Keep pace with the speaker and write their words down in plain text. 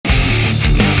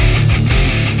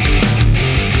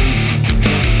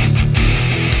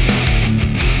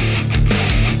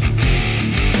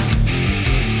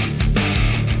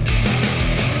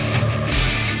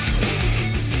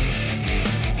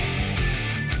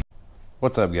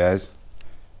What's up, guys?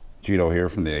 Gino here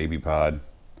from the AB Pod.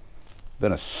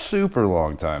 Been a super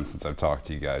long time since I've talked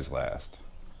to you guys last.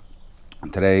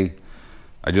 Today,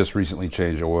 I just recently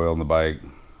changed oil in the bike.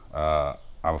 I'm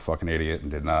a fucking idiot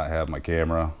and did not have my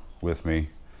camera with me,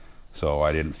 so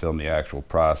I didn't film the actual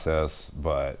process,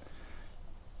 but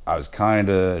I was kind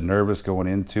of nervous going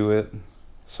into it,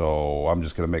 so I'm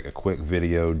just going to make a quick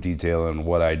video detailing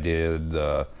what I did,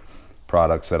 the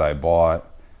products that I bought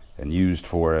and used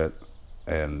for it,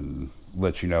 and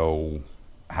let you know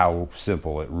how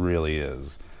simple it really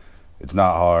is. It's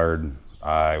not hard.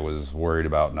 I was worried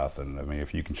about nothing. I mean,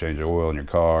 if you can change the oil in your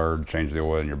car, change the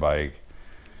oil in your bike,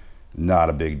 not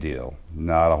a big deal.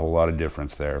 Not a whole lot of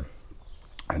difference there.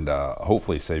 And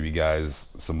hopefully save you guys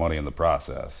some money in the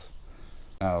process.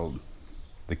 Now,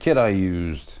 the kit I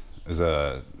used is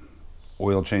a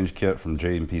oil change kit from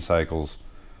J&P Cycles.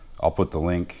 I'll put the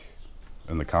link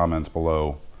in the comments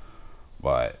below,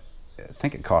 but I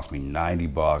think it cost me 90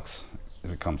 bucks.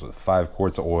 It comes with 5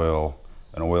 quarts of oil,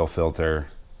 an oil filter,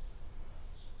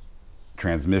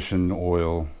 transmission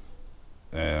oil,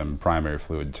 and primary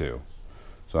fluid too.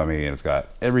 So I mean, it's got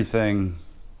everything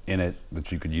in it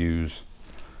that you could use.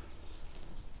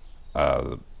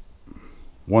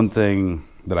 One thing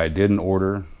that I didn't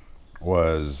order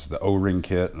was the O-ring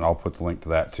kit, and I'll put the link to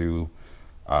that too.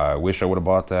 I wish I would have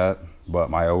bought that,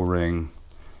 but my O-ring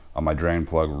on my drain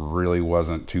plug really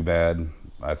wasn't too bad.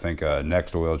 I think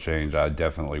next oil change I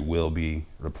definitely will be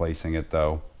replacing it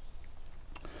though.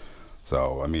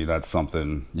 So I mean, that's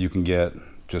something you can get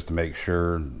just to make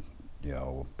sure, you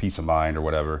know, peace of mind or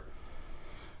whatever.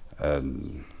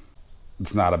 And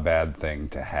it's not a bad thing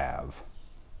to have.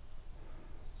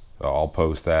 So I'll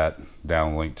post that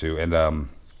down link too. And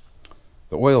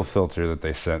the oil filter that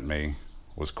they sent me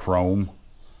was chrome.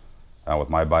 With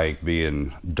my bike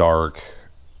being dark,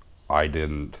 I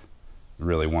didn't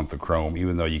really want the chrome,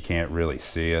 even though you can't really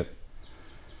see it.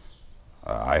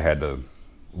 I had to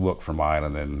look for mine,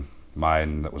 and then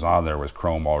mine that was on there was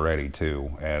chrome already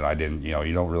too. And I didn't, you know,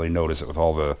 you don't really notice it with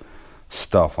all the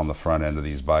stuff on the front end of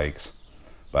these bikes.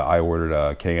 But I ordered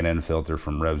a K&N filter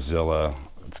from Revzilla.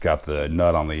 It's got the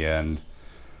nut on the end.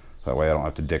 That way I don't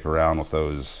have to dick around with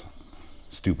those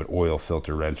stupid oil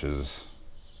filter wrenches.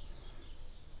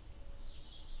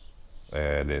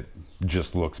 And it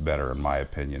just looks better in my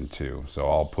opinion too. So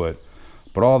I'll put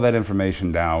all that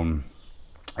information down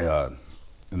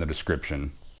in the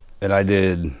description. And I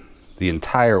did the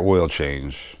entire oil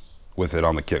change with it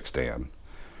on the kickstand.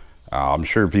 I'm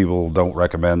sure people don't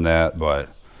recommend that, but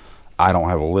I don't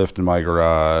have a lift in my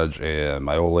garage, and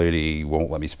my old lady won't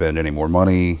let me spend any more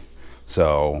money,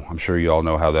 so I'm sure you all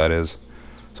know how that is.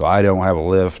 So I don't have a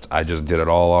lift. I just did it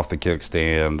all off the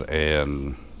kickstand,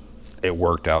 and it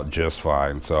worked out just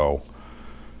fine. So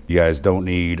you guys don't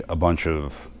need a bunch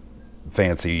of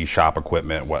fancy shop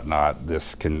equipment, whatnot.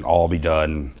 This can all be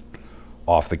done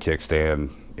off the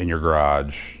kickstand in your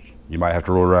garage. You might have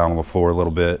to roll around on the floor a little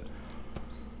bit,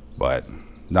 but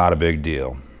not a big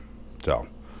deal. So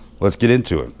let's get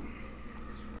into it.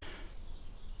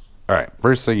 All right,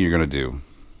 first thing you're gonna do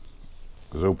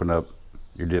is open up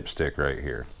your dipstick right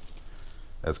here.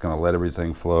 That's gonna let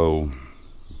everything flow.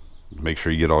 Make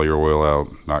sure you get all your oil out,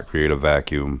 not create a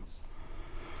vacuum.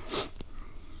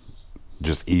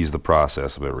 Just ease the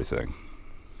process of everything.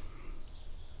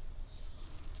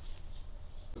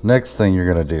 Next thing you're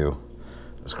gonna do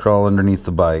is crawl underneath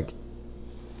the bike,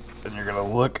 and you're gonna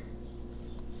look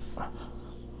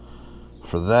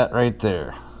for that right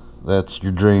there. That's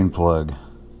your drain plug.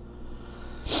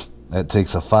 That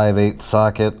takes a 5/8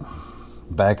 socket,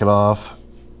 back it off,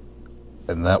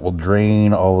 and that will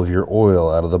drain all of your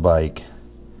oil out of the bike.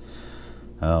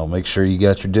 Make sure you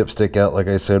got your dipstick out like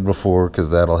I said before, because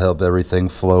that'll help everything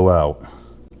flow out.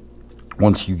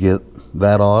 Once you get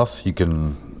that off, you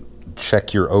can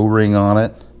check your O-ring on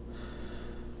it,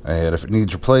 and if it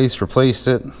needs replaced, replace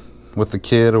it with the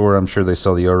kit, or I'm sure they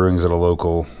sell the O-rings at a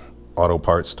local auto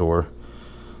parts store.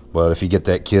 But if you get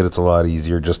that kit, it's a lot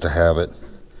easier just to have it.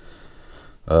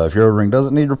 If your O-ring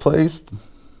doesn't need replaced,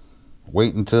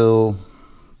 wait until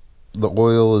the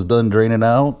oil is done draining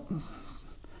out,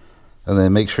 and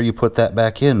then make sure you put that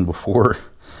back in before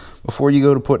you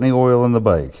go to put any oil in the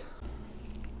bike.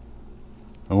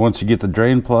 And once you get the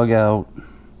drain plug out,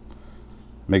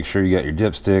 make sure you got your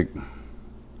dipstick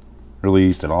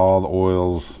released and all the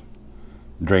oils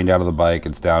drained out of the bike.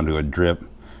 It's down to a drip.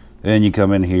 Then you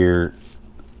come in here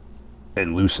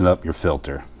and loosen up your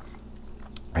filter.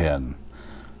 And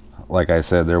like I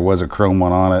said, there was a chrome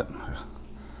one on it.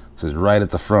 This is right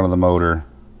at the front of the motor,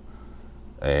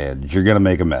 and you're gonna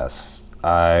make a mess.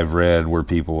 I've read where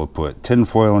people have put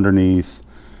tinfoil underneath,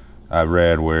 I've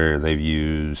read where they've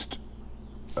used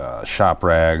shop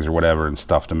rags or whatever and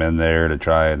stuffed them in there to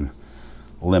try and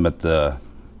limit the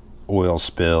oil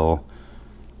spill.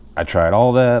 I tried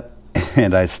all that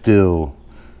and I still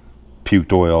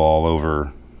puked oil all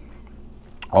over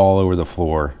the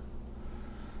floor.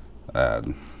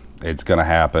 It's gonna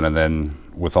happen. And then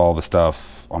with all the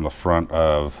stuff on the front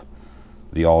of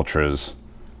the Ultras,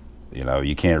 you know,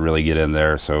 you can't really get in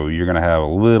there, so you're gonna have a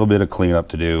little bit of cleanup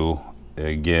to do.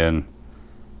 Again,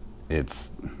 it's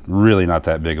really not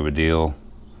that big of a deal,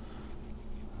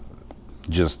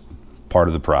 just part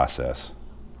of the process.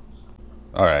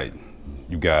 All right,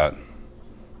 you've got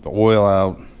the oil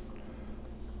out,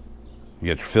 you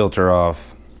get your filter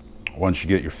off. Once you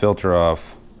get your filter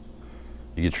off,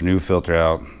 you get your new filter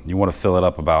out. You want to fill it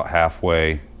up about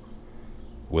halfway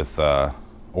with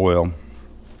oil.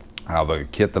 Now the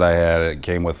kit that I had, it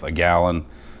came with a gallon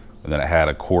and then it had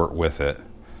a quart with it.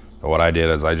 So what I did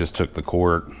is I just took the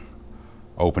quart,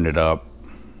 opened it up,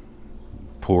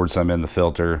 poured some in the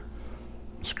filter,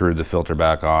 screwed the filter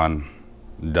back on,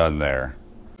 done there.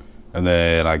 And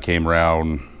then I came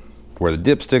around where the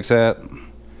dipstick's at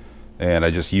and I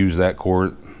just used that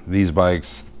quart. These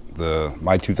bikes,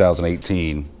 my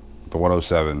 2018, the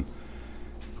 107,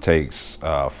 takes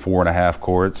 4.5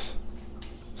 quarts.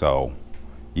 So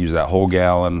use that whole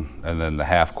gallon and then the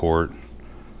half quart.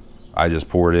 I just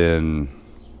poured in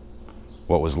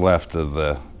what was left of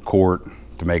the quart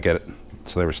to make it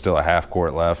so there was still a half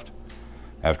quart left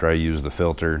after I used the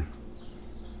filter,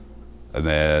 and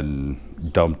then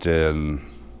dumped in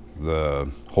the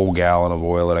whole gallon of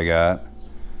oil that I got,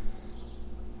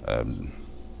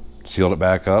 sealed it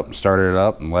back up, started it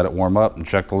up, and let it warm up and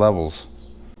check the levels.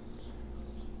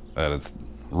 And it's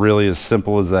really as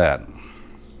simple as that.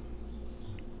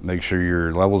 Make sure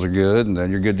your levels are good and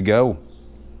then you're good to go.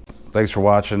 Thanks for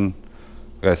watching.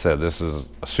 Like I said, this is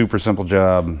a super simple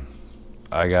job.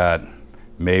 I got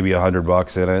maybe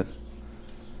 $100 in it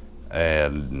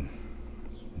and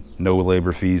no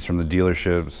labor fees from the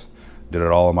dealerships. Did it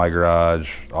all in my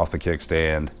garage, off the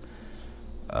kickstand.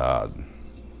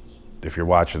 If you're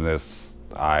watching this,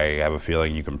 I have a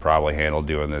feeling you can probably handle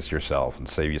doing this yourself and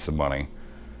save you some money.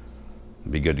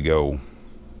 Be good to go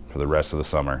for the rest of the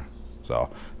summer. So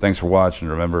thanks for watching.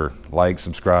 Remember, like,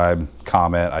 subscribe,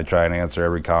 comment. I try and answer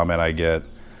every comment I get.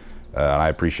 And I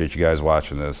appreciate you guys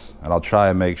watching this. And I'll try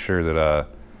and make sure that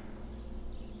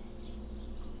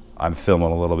I'm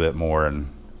filming a little bit more and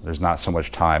there's not so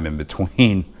much time in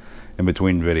between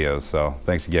videos. So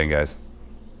thanks again, guys.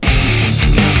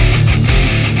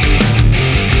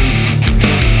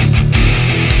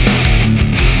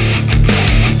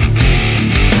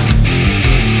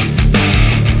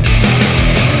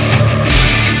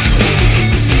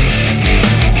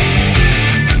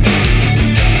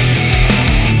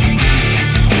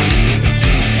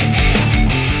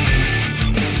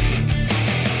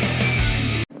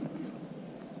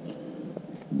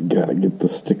 Gotta get the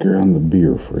sticker on the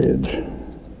beer fridge.